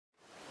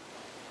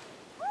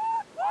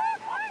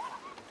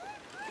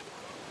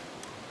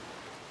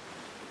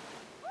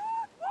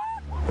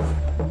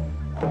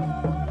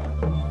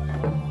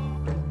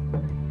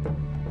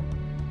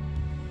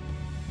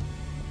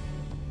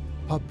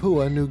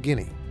Papua New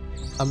Guinea,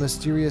 a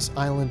mysterious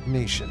island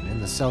nation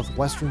in the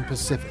southwestern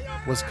Pacific,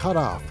 was cut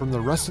off from the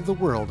rest of the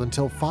world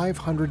until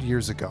 500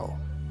 years ago.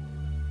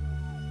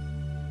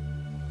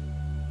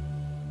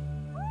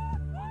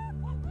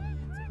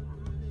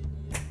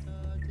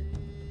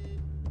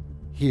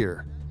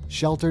 Here,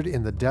 sheltered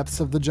in the depths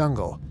of the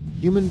jungle,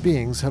 human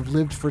beings have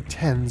lived for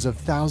tens of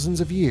thousands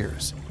of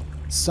years,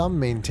 some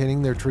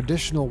maintaining their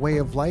traditional way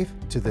of life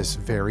to this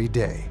very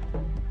day.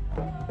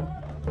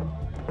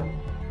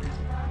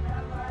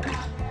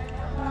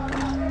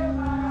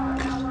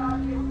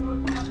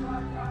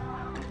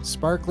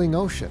 Sparkling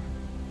ocean,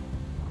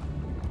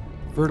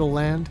 fertile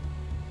land,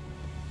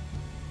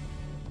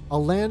 a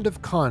land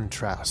of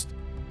contrast,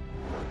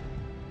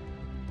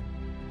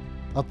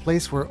 a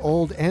place where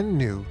old and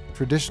new,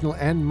 traditional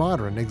and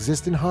modern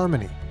exist in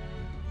harmony.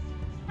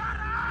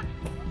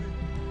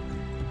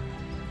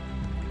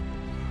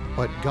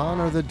 But gone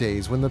are the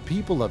days when the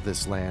people of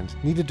this land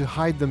needed to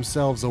hide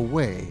themselves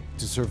away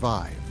to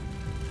survive.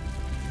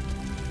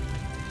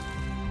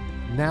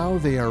 Now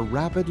they are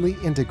rapidly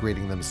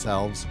integrating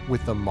themselves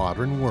with the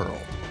modern world.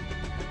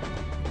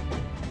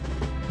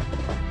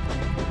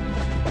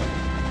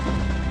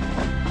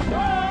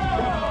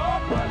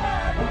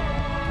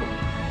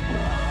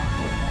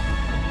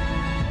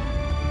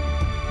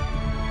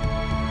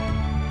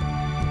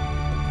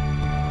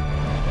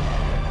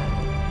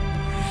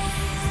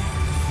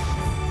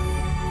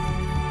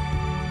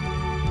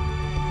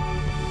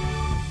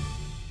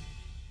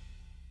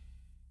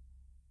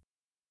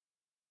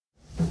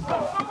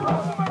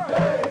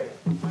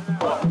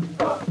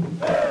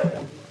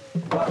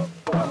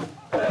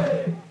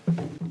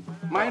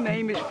 My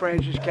name is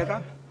Francis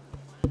Keta.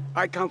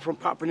 I come from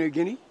Papua New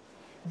Guinea.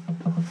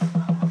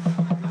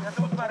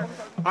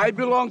 I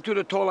belong to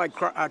the Tolai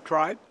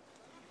tribe.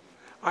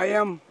 I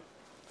am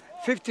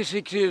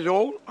 56 years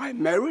old.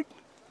 I'm married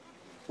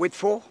with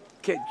 4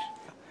 kids.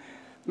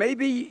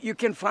 Maybe you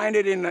can find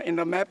it in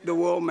the map, the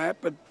world map,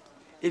 but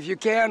if you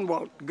can,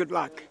 well, good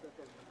luck.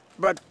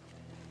 But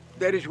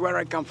that is where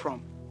I come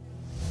from.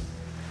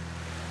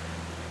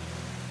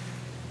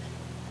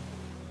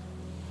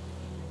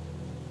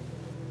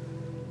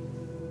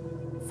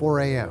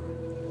 "4 a.m.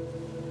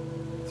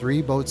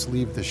 3 boats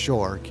leave the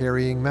shore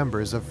carrying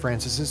members of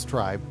Francis's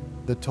tribe,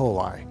 the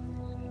Tolai.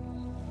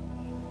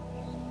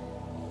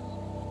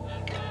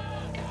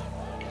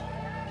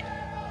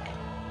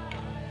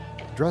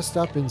 Dressed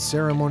up in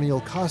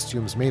ceremonial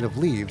costumes made of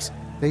leaves,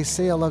 they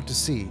sail out to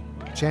sea,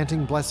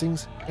 chanting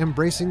blessings,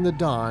 embracing the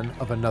dawn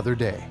of another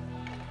day.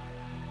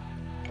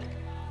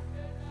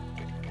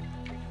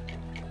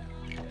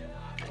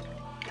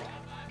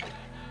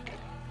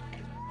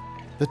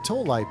 The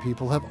Tolai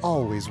people have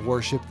always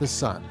worshipped the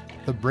sun,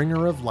 the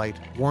bringer of light,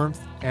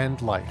 warmth,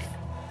 and life.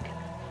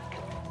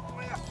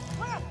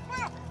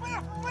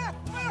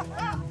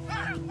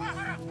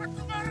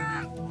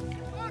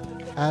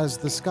 As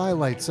the sky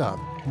lights up,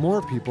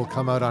 more people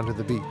come out onto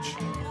the beach.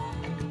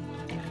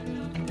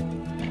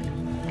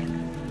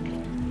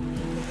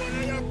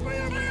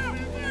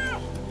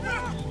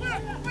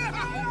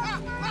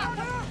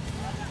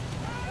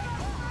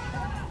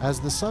 As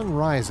the sun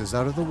rises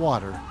out of the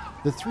water,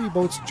 the 3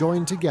 boats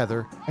join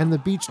together and the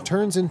beach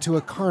turns into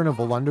a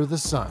carnival under the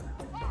sun.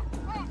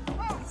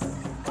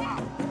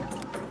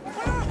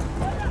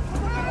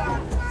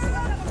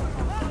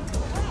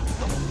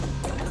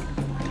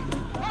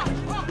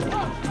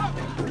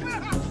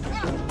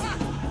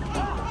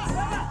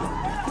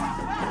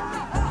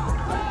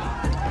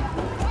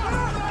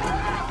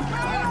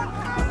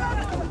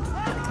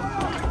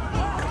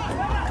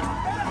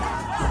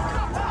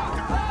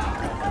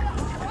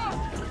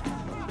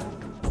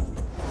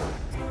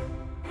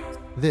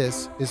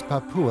 This is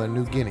Papua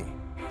New Guinea,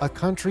 a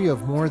country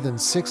of more than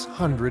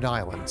 600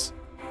 islands.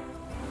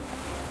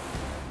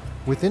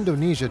 With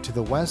Indonesia to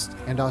the west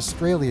and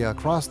Australia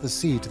across the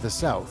sea to the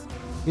south,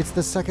 it's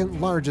the 2nd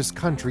largest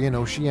country in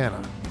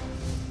Oceania.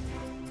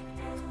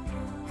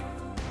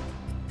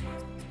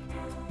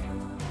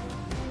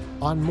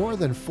 On more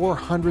than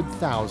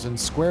 400,000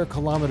 square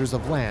kilometers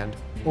of land,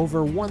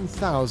 over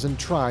 1,000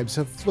 tribes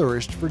have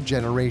flourished for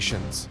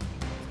generations.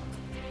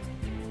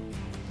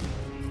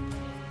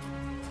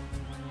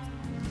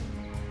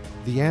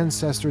 The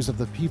ancestors of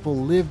the people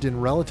lived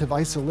in relative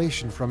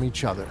isolation from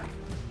each other.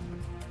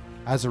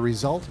 As a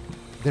result,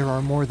 there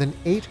are more than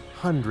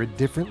 800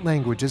 different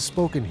languages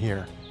spoken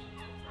here.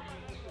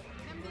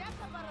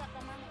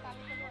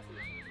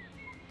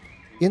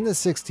 In the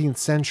 16th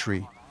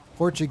century,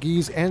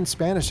 Portuguese and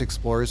Spanish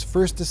explorers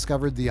first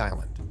discovered the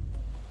island.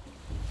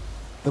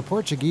 The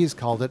Portuguese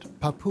called it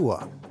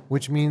Papua,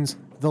 which means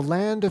the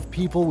land of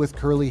people with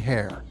curly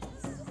hair.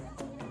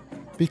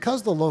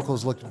 Because the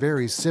locals looked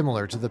very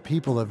similar to the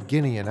people of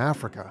Guinea in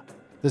Africa,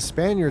 the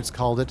Spaniards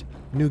called it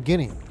New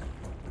Guinea.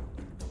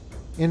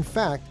 In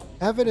fact,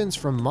 evidence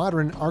from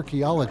modern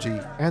archaeology,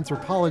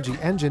 anthropology,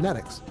 and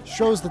genetics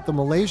shows that the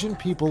Malaysian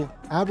people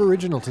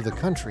aboriginal to the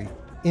country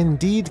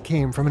indeed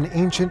came from an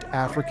ancient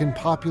African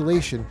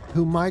population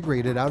who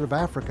migrated out of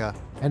Africa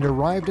and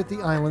arrived at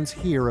the islands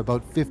here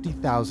about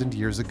 50,000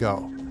 years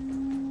ago.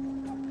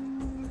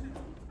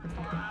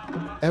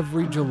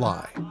 Every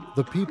July,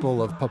 the people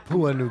of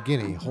Papua New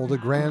Guinea hold a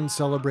grand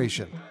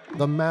celebration,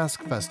 the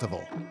Mask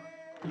Festival.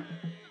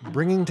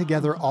 Bringing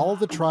together all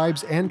the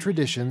tribes and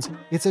traditions,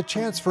 it's a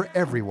chance for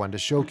everyone to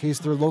showcase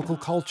their local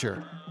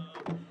culture.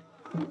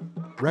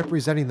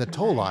 Representing the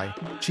Tolai,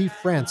 Chief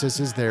Francis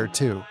is there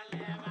too.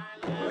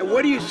 And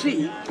what do you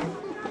see?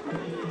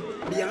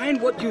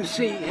 Behind what you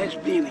see has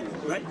meaning,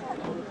 right?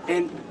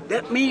 And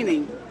that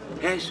meaning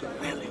has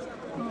value.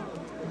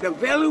 The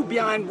value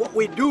behind what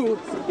we do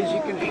is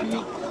you can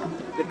see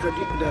the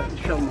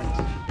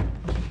ceremony.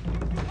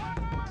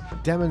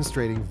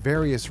 Demonstrating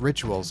various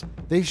rituals,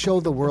 they show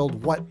the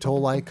world what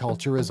Tolai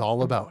culture is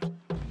all about.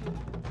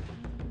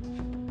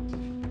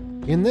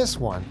 In this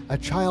one, a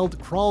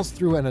child crawls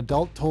through an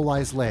adult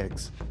Tolai's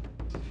legs.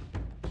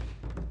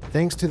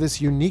 Thanks to this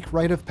unique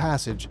rite of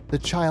passage, the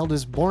child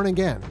is born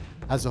again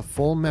as a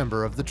full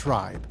member of the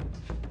tribe.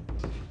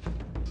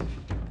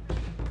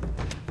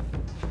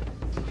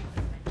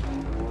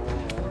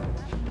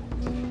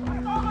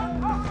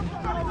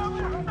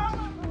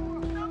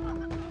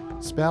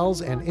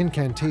 Spells and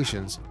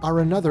incantations are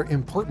another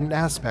important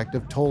aspect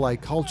of Tolai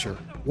culture,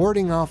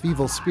 warding off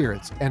evil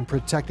spirits and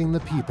protecting the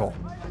people.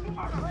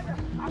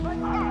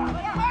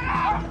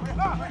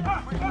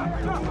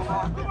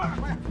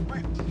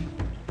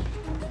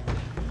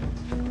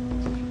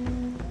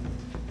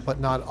 But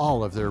not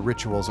all of their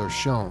rituals are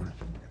shown.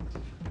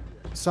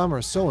 Some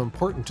are so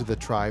important to the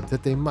tribe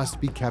that they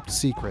must be kept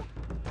secret.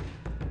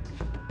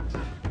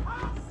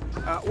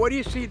 What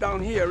you see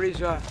down here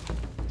is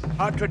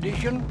our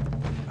tradition.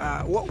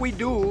 What we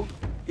do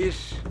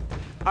is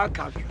our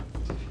culture.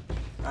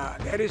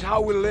 That is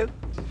how we live.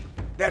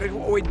 That is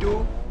what we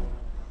do.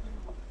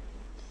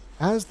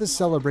 As the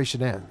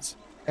celebration ends,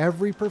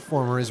 every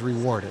performer is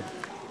rewarded.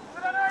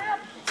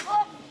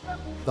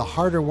 The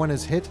harder one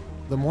is hit,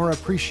 the more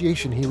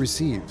appreciation he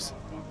receives.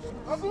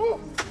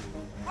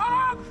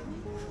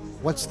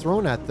 What's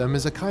thrown at them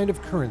is a kind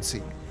of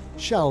currency,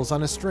 shells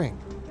on a string.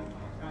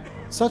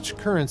 Such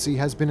currency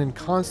has been in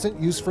constant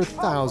use for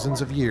thousands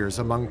of years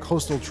among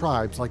coastal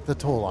tribes like the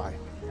Tolai.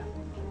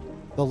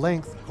 The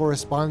length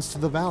corresponds to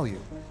the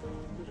value.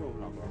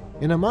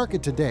 In a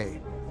market today,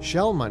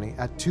 shell money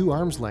at 2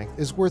 arms length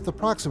is worth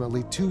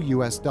approximately $2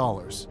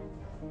 US.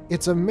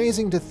 It's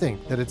amazing to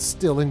think that it's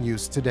still in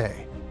use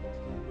today.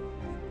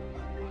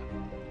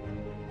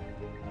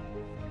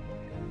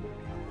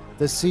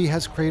 The sea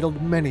has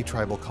cradled many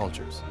tribal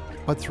cultures,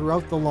 but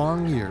throughout the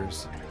long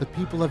years, the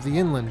people of the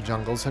inland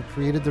jungles have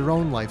created their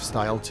own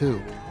lifestyle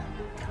too.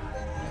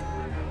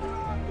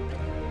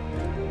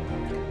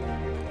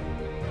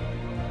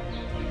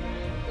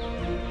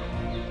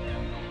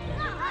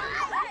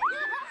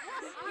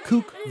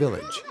 Cook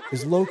Village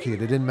is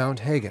located in Mount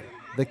Hagen,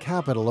 the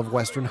capital of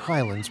Western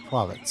Highlands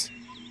Province.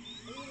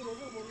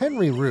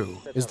 Henry Rue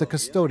is the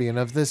custodian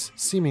of this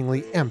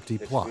seemingly empty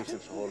plot.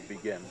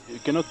 You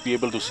cannot be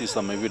able to see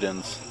some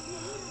evidence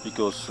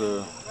because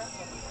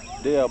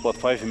they are about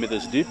 5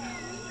 meters deep.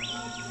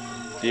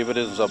 The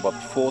evidence is about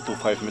 4 to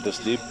 5 meters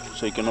deep,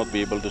 so you cannot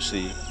be able to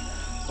see.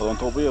 But on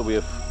top here,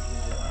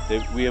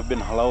 we have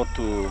been allowed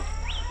to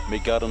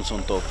make gardens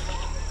on top,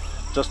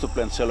 just to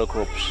plant shallow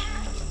crops,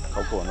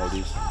 cocoa and all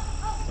this.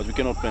 But we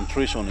cannot plant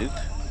trees on it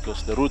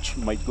because the roots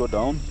might go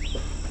down.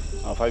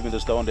 5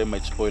 meters down, they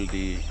might spoil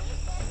the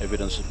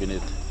evidence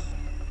beneath.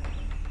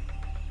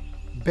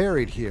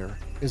 Buried here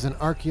is an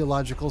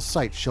archaeological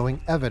site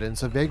showing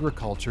evidence of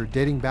agriculture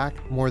dating back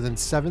more than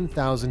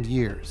 7,000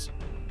 years.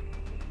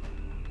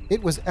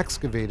 It was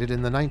excavated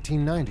in the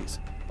 1990s,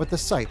 but the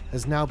site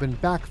has now been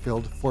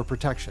backfilled for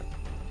protection.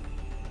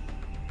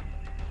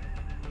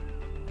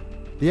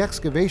 The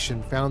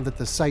excavation found that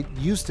the site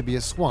used to be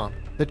a swamp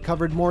that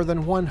covered more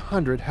than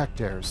 100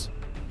 hectares.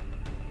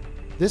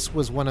 This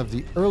was one of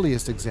the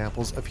earliest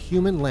examples of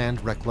human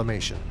land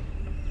reclamation.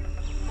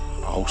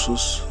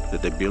 Houses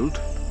that they built,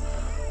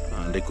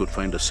 and they could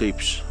find the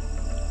shapes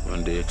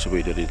when they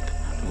excavated it.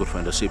 They could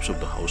find the shapes of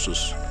the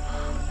houses,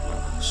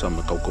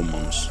 some cocoa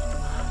mounds,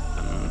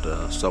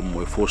 and some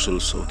were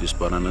fossils of these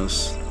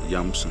bananas,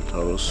 yams, and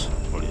taros.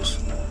 All this.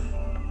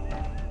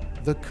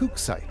 The Cook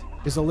site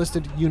is a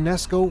listed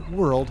UNESCO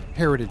World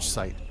Heritage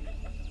Site.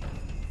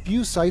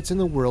 Few sites in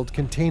the world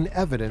contain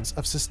evidence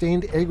of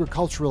sustained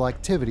agricultural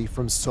activity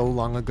from so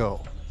long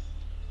ago.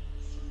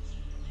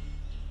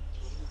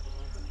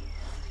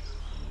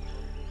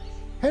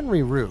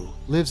 Henry Rue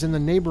lives in the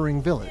neighboring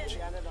village.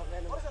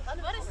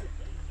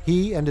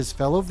 He and his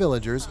fellow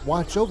villagers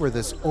watch over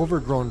this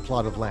overgrown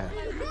plot of land.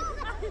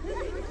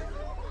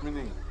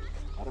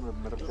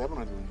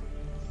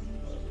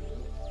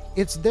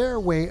 It's their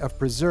way of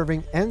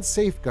preserving and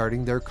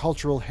safeguarding their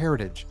cultural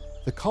heritage,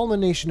 the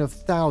culmination of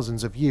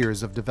thousands of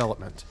years of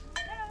development.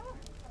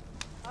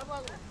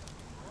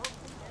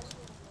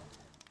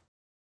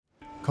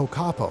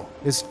 Kokapo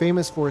is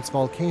famous for its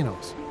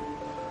volcanoes.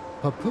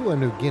 Papua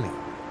New Guinea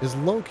is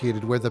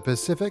located where the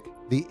Pacific,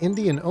 the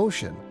Indian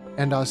Ocean,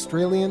 and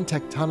Australian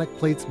tectonic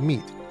plates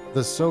meet,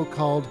 the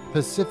so-called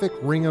Pacific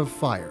Ring of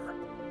Fire.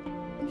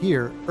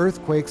 Here,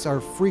 earthquakes are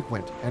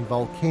frequent and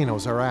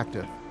volcanoes are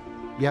active.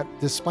 Yet,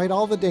 despite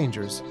all the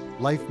dangers,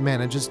 life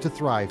manages to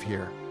thrive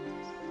here.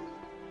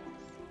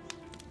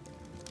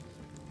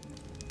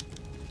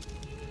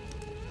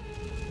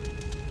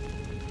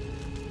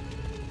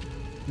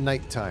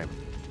 Nighttime.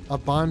 A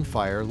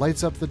bonfire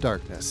lights up the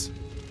darkness.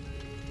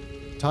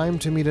 Time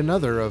to meet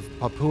another of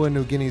Papua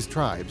New Guinea's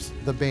tribes,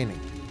 the Baining,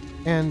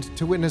 and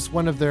to witness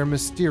one of their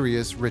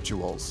mysterious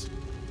rituals.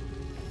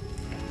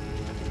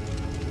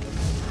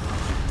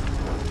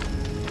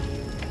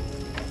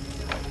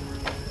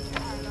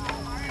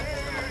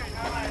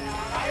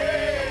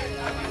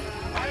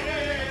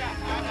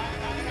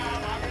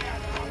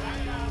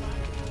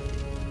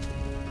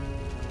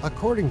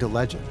 According to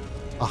legend,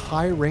 a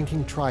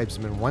high-ranking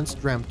tribesman once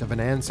dreamt of an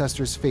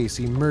ancestor's face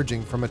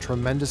emerging from a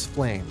tremendous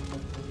flame.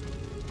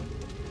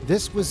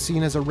 This was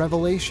seen as a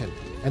revelation,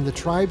 and the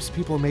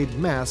tribespeople made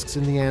masks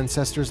in the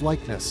ancestor's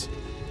likeness.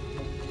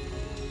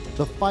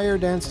 The fire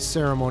dance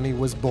ceremony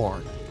was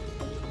born.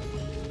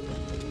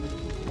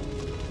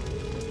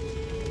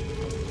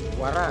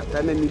 Wara,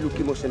 tame mi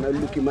luki mo sena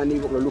luki mani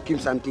wo luki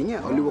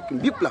samtinya, oli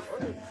wokin biplaf.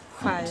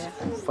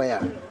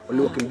 Fire. Oli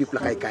wokin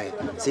biplaf kai.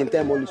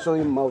 Sente mo li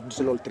soy mau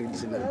disenol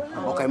traditional.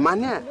 Okay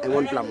mania e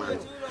won plaman.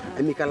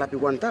 E mi kala pi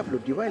wan tap lo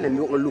divine e mi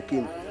wo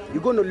luki.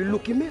 You gonna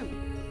luki me.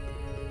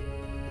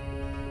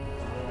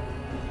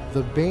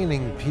 The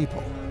Baining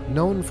people,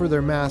 known for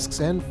their masks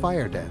and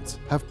fire dance,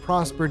 have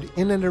prospered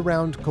in and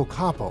around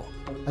Kokapo,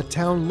 a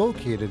town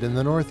located in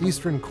the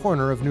northeastern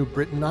corner of New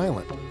Britain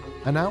Island,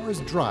 an hour's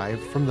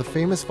drive from the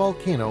famous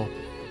volcano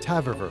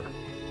Tavaver.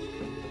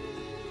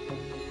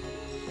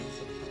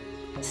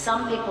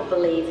 Some people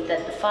believe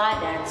that the fire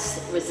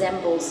dance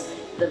resembles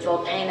the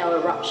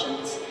volcano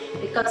eruptions,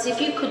 because if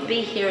you could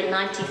be here in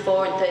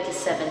 94 and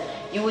 37,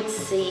 you would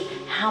see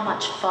how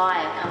much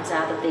fire comes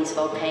out of these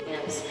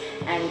volcanoes.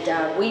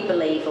 And we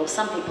believe, or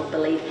some people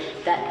believe,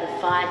 that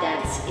the fire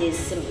dance is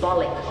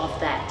symbolic of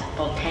that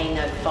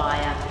volcano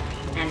fire,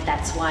 and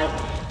that's why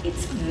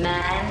it's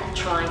man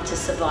trying to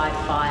survive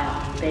fire.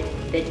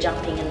 They're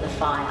jumping in the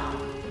fire.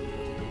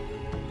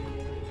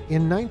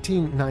 In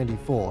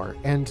 1994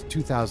 and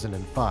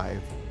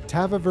 2005,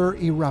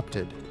 Tavaver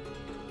erupted.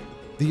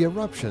 The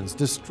eruptions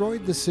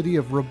destroyed the city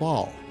of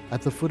Rabaul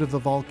at the foot of the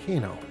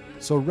volcano,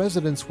 so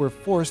residents were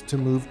forced to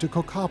move to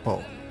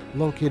Kokapo,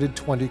 located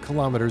 20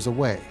 kilometers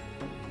away.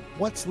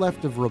 What's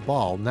left of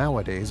Rabaul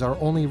nowadays are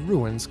only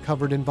ruins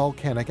covered in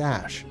volcanic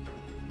ash.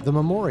 The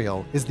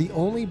memorial is the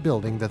only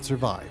building that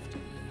survived.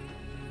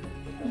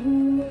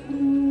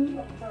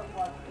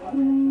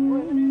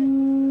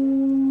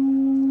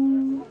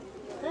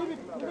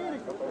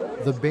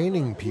 The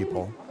Baining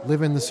people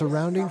live in the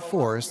surrounding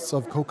forests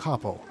of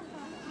Kokapo.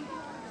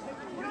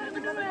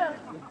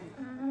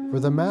 For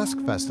the Mask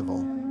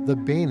Festival, the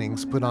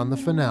Bainings put on the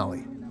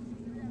finale.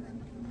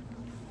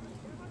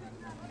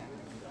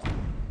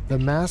 The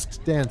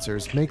masked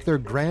dancers make their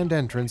grand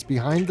entrance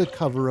behind the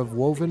cover of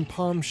woven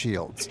palm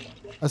shields,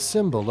 a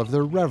symbol of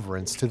their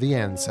reverence to the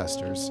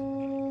ancestors.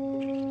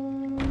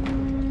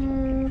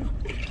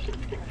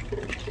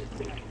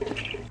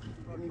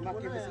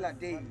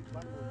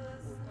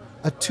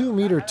 A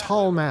 2-meter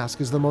tall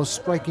mask is the most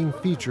striking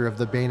feature of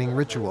the Baining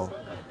ritual.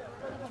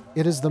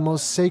 It is the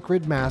most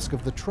sacred mask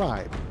of the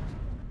tribe.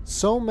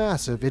 So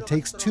massive it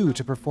takes 2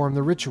 to perform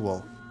the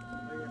ritual.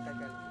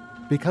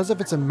 Because of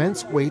its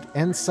immense weight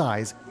and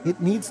size, it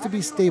needs to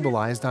be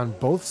stabilized on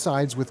both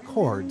sides with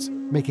cords,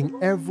 making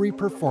every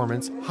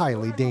performance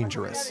highly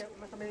dangerous.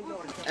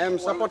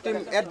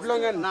 Supporting Ed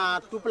Blongen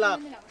na tupla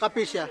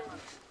kapisya.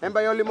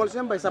 By only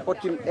molsem by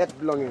supporting Ed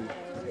Blongen.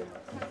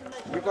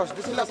 Because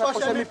this is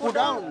supposed to be put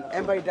down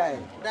and by die.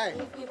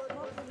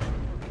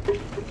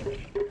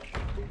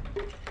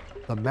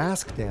 The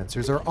mask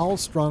dancers are all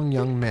strong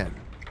young men.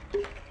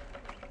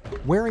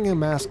 Wearing a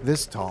mask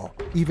this tall,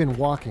 even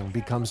walking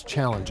becomes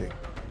challenging.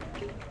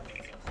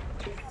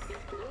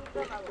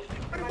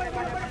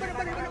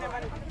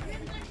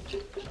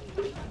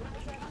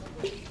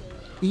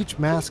 Each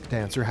mask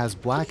dancer has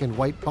black and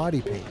white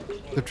body paint,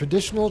 the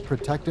traditional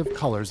protective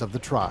colors of the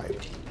tribe.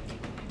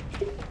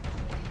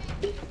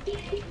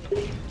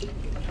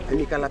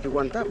 You're gonna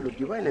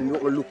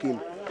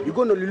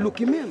look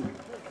him.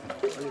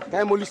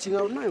 Kaya mo listing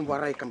out na yung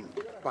waray kam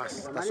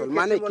pas. Tasol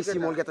manay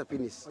kisim ol geta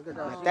finish.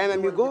 Na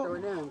time mi go,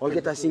 ol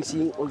geta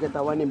sing, ol geta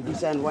wanem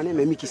design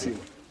wanem mi kisim.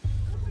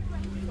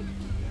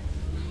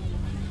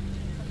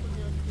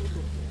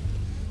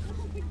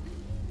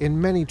 In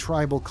many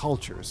tribal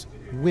cultures,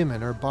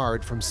 women are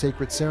barred from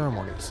sacred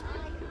ceremonies.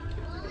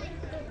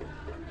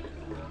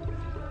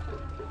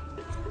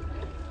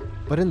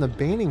 But in the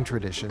Baining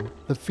tradition,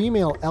 the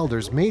female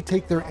elders may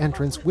take their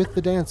entrance with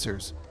the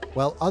dancers,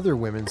 while other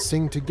women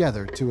sing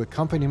together to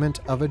accompaniment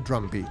of a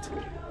drumbeat.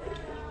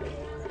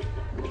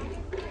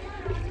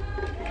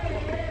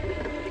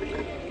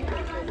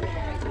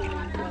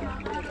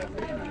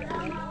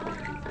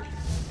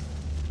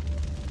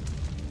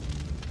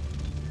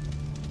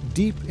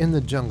 Deep in the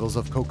jungles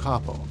of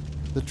Kokapo,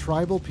 the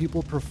tribal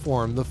people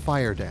perform the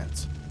fire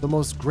dance, the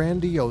most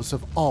grandiose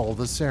of all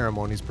the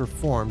ceremonies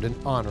performed in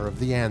honor of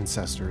the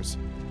ancestors.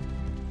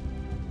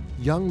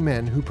 young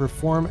men who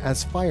perform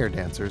as fire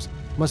dancers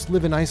must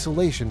live in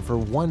isolation for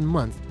 1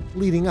 month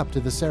leading up to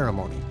the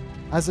ceremony,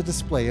 as a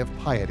display of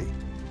piety,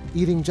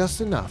 eating just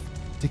enough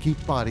to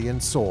keep body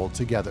and soul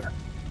together.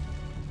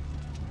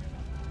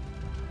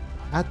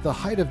 At the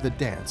height of the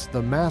dance,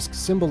 the mask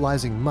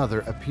symbolizing Mother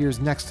appears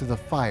next to the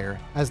fire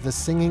as the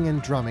singing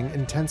and drumming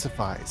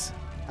intensifies,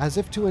 as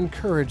if to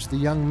encourage the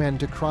young men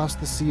to cross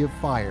the sea of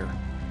fire.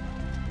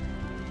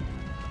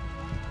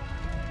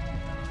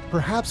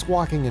 Perhaps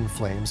walking in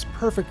flames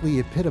perfectly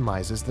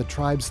epitomizes the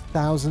tribe's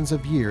thousands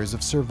of years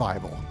of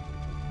survival.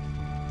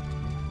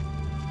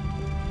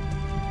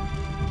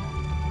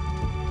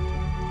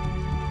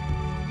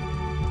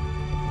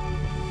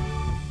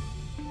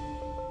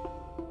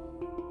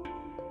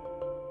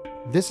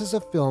 This is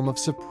a film of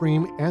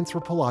supreme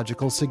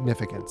anthropological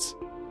significance.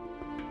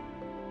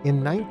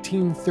 In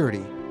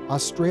 1930,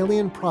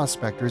 Australian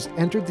prospectors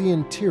entered the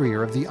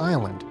interior of the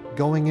island,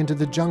 going into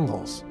the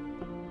jungles.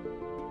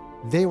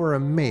 They were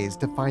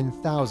amazed to find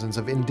thousands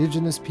of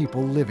indigenous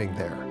people living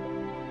there.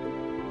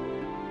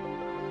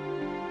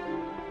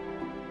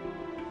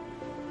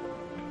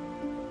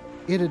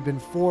 It had been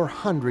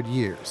 400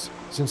 years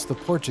since the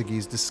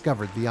Portuguese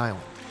discovered the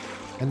island,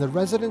 and the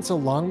residents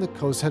along the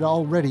coast had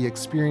already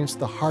experienced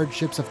the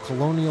hardships of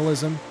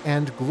colonialism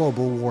and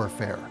global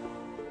warfare.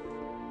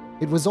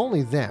 It was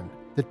only then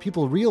that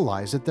people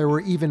realized that there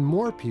were even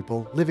more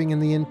people living in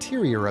the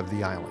interior of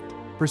the island,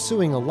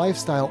 pursuing a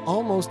lifestyle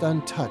almost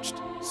untouched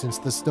since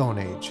the Stone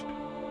Age.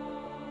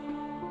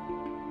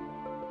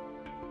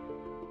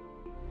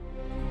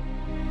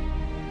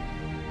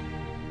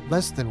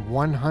 Less than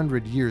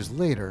 100 years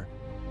later,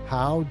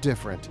 how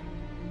different.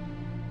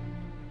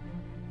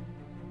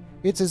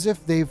 It's as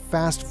if they've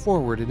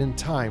fast-forwarded in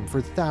time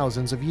for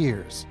thousands of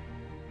years,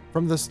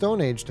 from the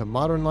Stone Age to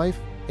modern life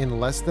in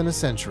less than a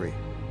century.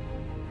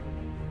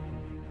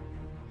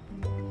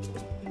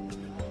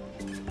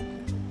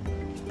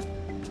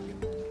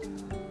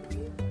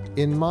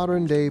 In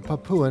modern-day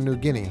Papua New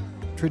Guinea,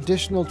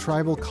 traditional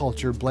tribal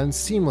culture blends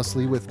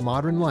seamlessly with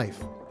modern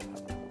life.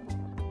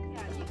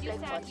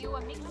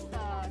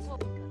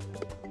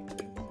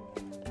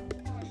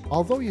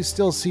 Although you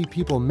still see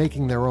people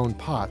making their own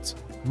pots,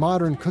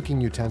 modern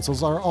cooking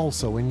utensils are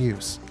also in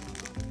use.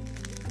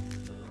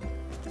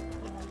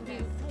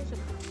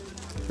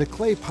 The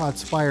clay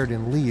pots fired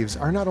in leaves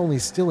are not only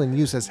still in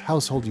use as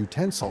household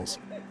utensils,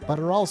 but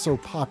are also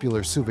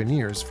popular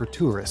souvenirs for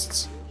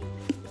tourists.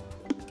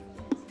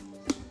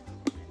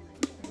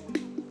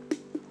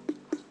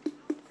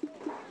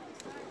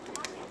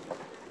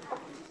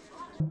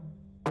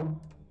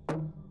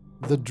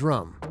 The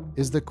drum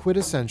is the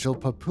quintessential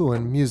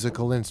Papuan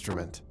musical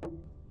instrument.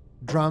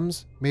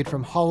 Drums made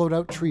from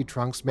hollowed-out tree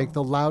trunks make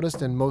the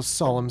loudest and most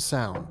solemn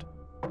sound.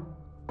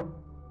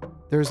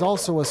 There's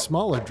also a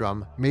smaller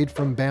drum made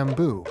from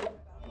bamboo.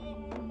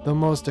 The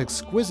most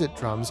exquisite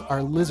drums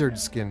are lizard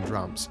skin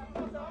drums.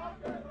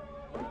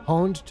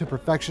 Honed to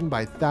perfection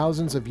by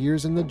thousands of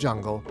years in the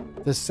jungle,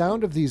 the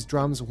sound of these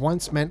drums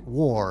once meant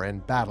war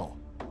and battle.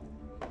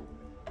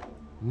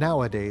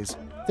 Nowadays,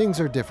 things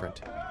are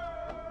different.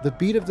 The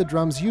beat of the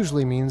drums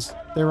usually means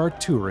there are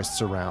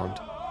tourists around.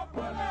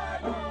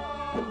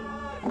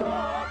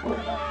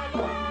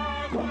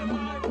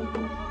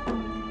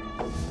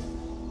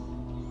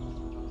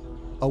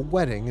 A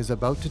wedding is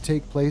about to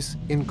take place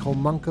in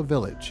Komunka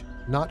village,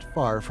 not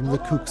far from the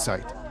Cook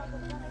site.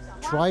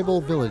 Tribal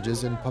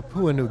villages in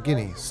Papua New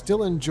Guinea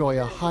still enjoy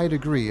a high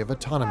degree of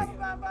autonomy.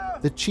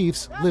 The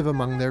chiefs live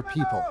among their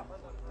people,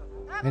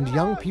 and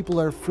young people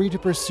are free to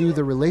pursue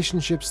the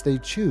relationships they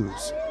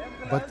choose.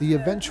 But the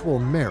eventual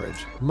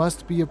marriage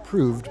must be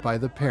approved by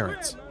the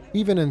parents,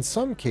 even in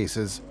some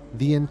cases,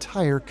 the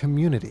entire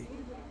community.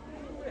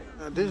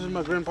 This is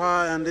my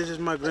grandpa and this is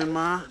my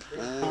grandma.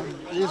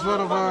 He's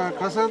one of our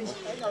cousins.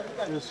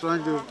 He's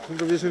trying to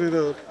contribute in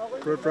the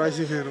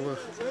pricing here.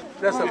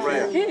 That's a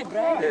bride. That's a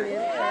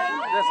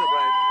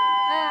bride.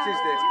 She's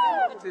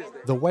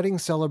there. The wedding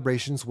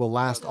celebrations will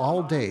last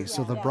all day,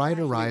 so the bride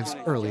arrives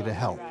early to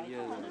help.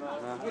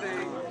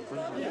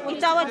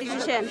 It's our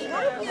decision.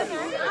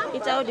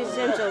 It's our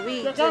decision, so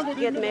we just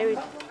get married.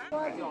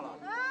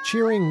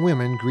 Cheering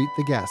women greet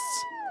the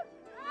guests.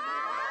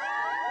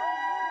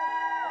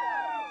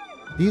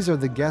 These are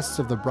the guests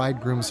of the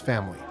bridegroom's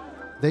family.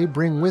 They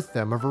bring with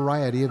them a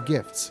variety of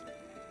gifts.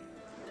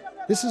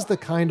 This is the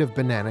kind of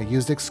banana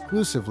used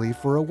exclusively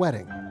for a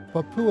wedding.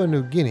 Papua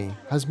New Guinea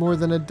has more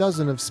than a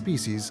dozen of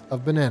species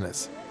of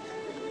bananas.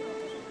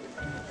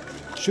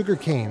 Sugar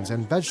canes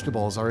and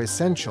vegetables are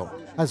essential,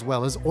 as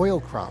well as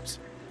oil crops.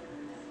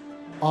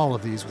 All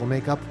of these will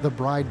make up the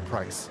bride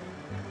price.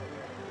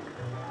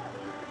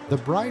 The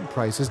bride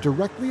price is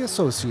directly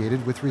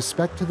associated with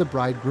respect to the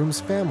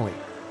bridegroom's family.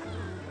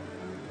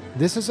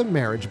 This is a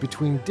marriage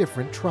between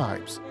different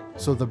tribes,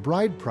 so the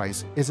bride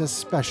price is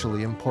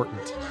especially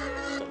important.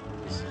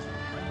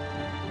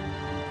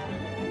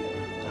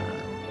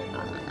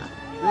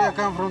 I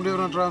come from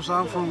different tribes.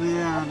 I'm from here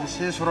and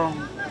she's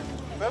from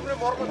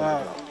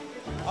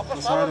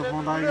the side of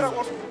Mount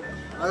Island.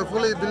 I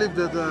fully believe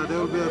that there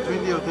will be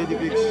 20 or 30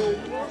 pigs,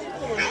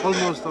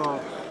 almost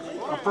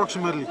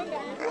approximately.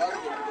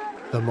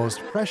 The most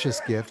precious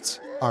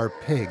gifts are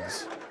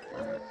pigs.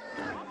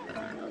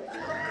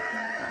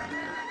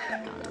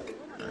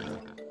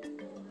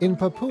 In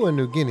Papua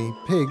New Guinea,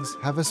 pigs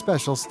have a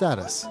special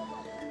status.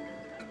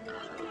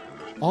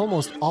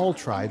 Almost all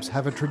tribes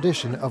have a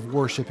tradition of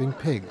worshipping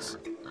pigs.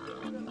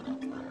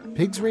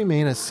 Pigs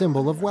remain a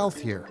symbol of wealth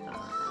here.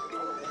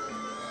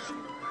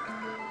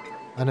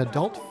 An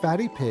adult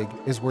fatty pig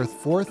is worth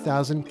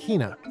 4,000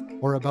 kina,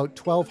 or about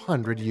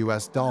 $1,200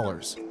 US.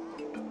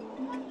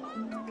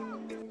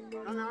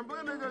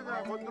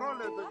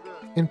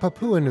 In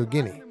Papua New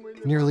Guinea,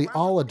 nearly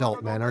all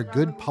adult men are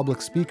good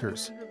public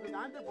speakers.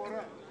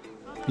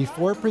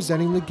 Before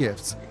presenting the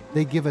gifts,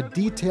 they give a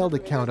detailed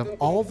account of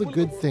all the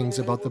good things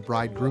about the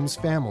bridegroom's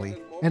family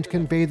and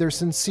convey their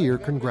sincere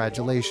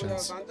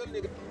congratulations.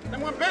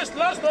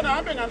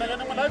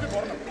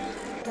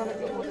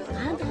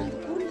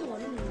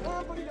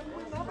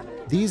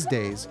 These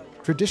days,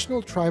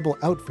 traditional tribal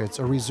outfits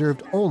are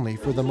reserved only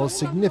for the most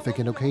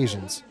significant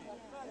occasions.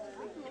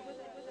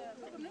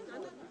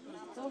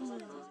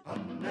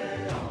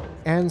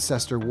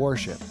 Ancestor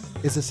worship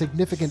is a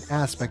significant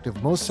aspect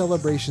of most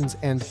celebrations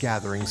and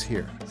gatherings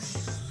here.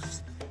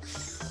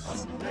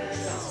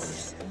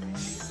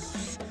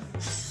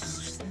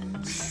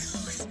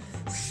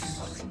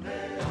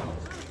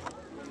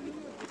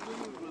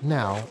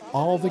 Now,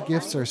 all the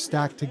gifts are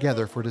stacked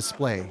together for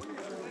display.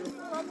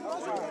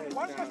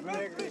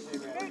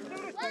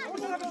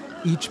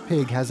 Each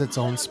pig has its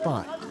own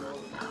spot.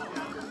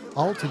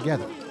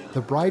 Altogether,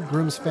 the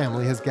bridegroom's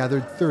family has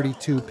gathered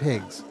 32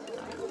 pigs.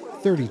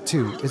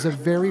 32 is a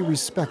very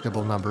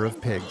respectable number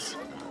of pigs.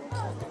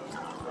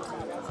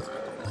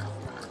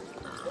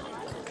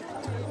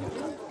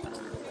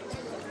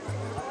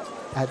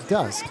 At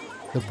dusk,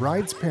 the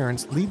bride's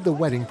parents lead the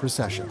wedding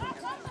procession.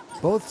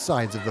 Both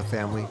sides of the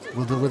family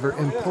will deliver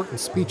important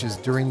speeches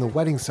during the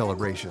wedding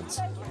celebrations.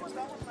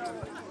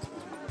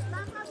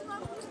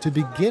 To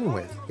begin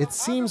with, it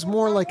seems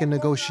more like a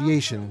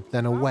negotiation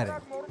than a wedding.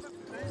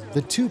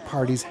 The two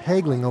parties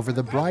haggling over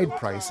the bride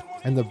price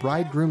and the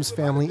bridegroom's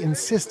family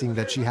insisting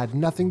that she had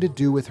nothing to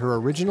do with her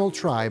original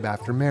tribe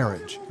after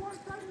marriage.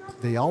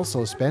 They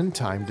also spend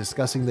time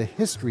discussing the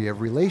history of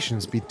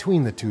relations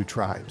between the two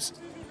tribes.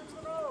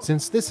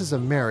 Since this is a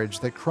marriage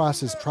that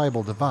crosses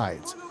tribal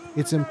divides,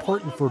 it's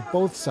important for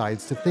both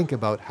sides to think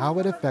about how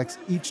it affects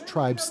each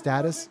tribe's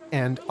status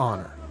and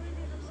honor.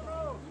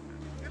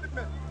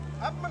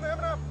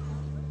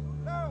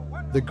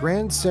 The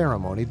grand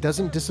ceremony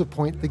doesn't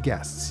disappoint the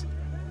guests.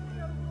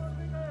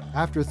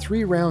 After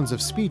 3 rounds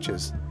of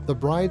speeches, the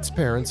bride's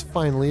parents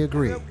finally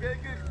agree.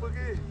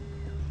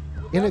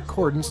 In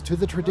accordance to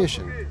the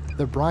tradition,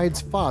 the bride's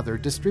father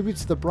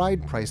distributes the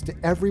bride price to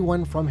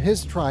everyone from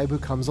his tribe who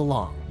comes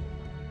along.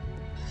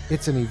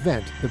 It's an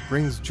event that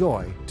brings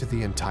joy to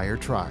the entire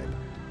tribe.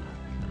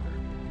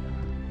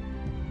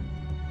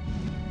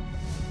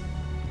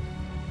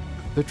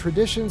 The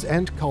traditions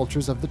and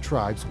cultures of the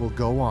tribes will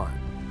go on.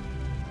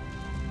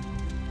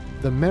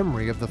 The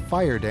memory of the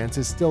fire dance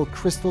is still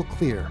crystal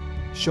clear,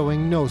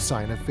 showing no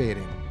sign of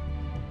fading.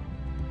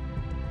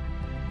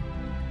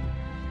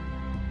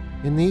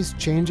 In these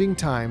changing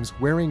times,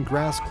 wearing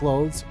grass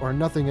clothes or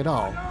nothing at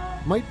all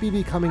might be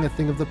becoming a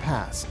thing of the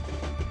past.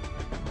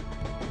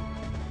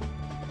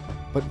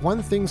 But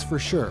one thing's for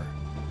sure,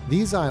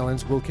 these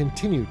islands will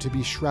continue to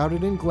be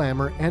shrouded in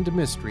glamour and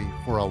mystery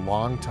for a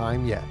long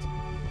time yet.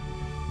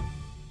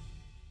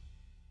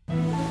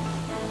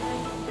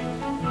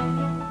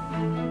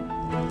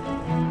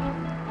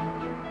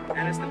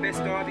 And it's the best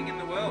diving in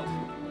the world.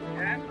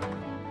 Yeah?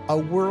 A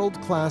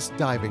world-class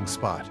diving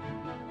spot.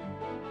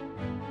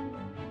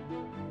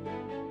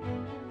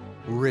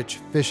 Rich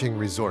fishing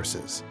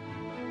resources.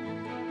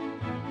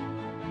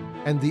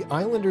 And the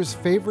islanders'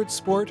 favorite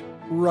sport,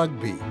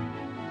 rugby.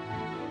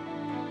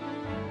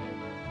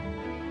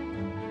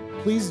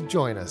 Please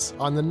join us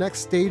on the next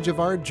stage of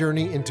our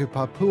journey into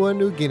Papua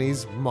New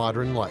Guinea's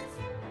modern life.